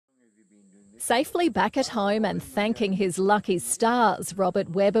Safely back at home and thanking his lucky stars, Robert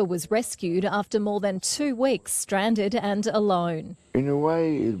Webber was rescued after more than 2 weeks stranded and alone. In a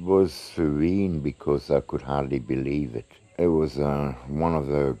way, it was serene because I could hardly believe it. It was one of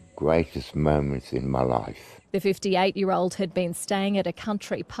the greatest moments in my life. The 58-year-old had been staying at a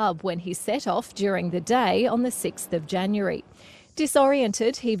country pub when he set off during the day on the 6th of January.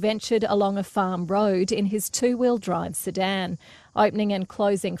 Disoriented, he ventured along a farm road in his 2-wheel drive sedan, opening and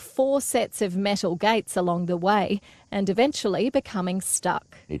closing 4 sets of metal gates along the way and eventually becoming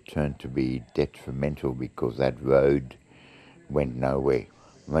stuck. It turned to be detrimental because that road went nowhere.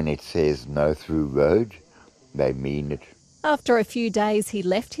 When it says no through road, they mean it. After a few days, he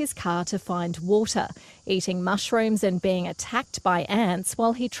left his car to find water, eating mushrooms and being attacked by ants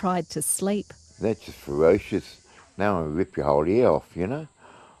while he tried to sleep. That's just ferocious. Now I rip your whole ear off,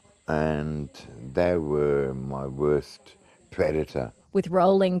 and they were my worst predator. With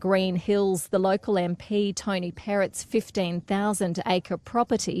rolling green hills, the local MP Tony Perrett's 15,000-acre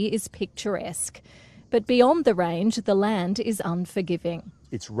property is picturesque. But beyond the range, the land is unforgiving.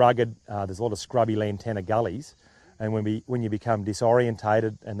 It's rugged, there's a lot of scrubby lantana gullies, and when you become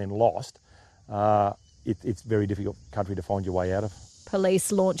disorientated and then lost, it's very difficult country to find your way out of.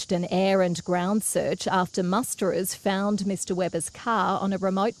 Police launched an air and ground search after musterers found Mr Webber's car on a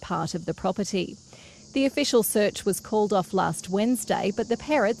remote part of the property. The official search was called off last Wednesday, but the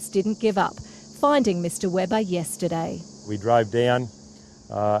Perretts didn't give up, finding Mr Webber yesterday. We drove down,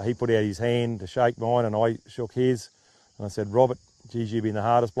 he put out his hand to shake mine and I shook his, and I said, "Robert, geez, you've been the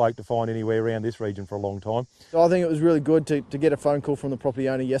hardest bloke to find anywhere around this region for a long time." So I think it was really good to get a phone call from the property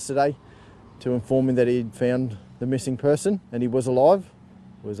owner yesterday to inform me that he'd found the missing person and he was alive.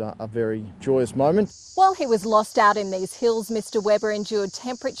 It was a very joyous moment. While he was lost out in these hills, Mr Webber endured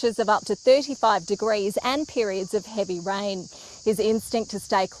temperatures of up to 35 degrees and periods of heavy rain. His instinct to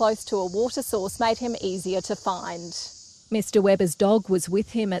stay close to a water source made him easier to find. Mr Webber's dog was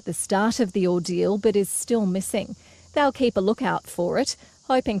with him at the start of the ordeal but is still missing. They'll keep a lookout for it,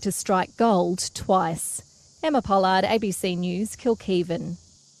 hoping to strike gold twice. Emma Pollard, ABC News, Kilkevin.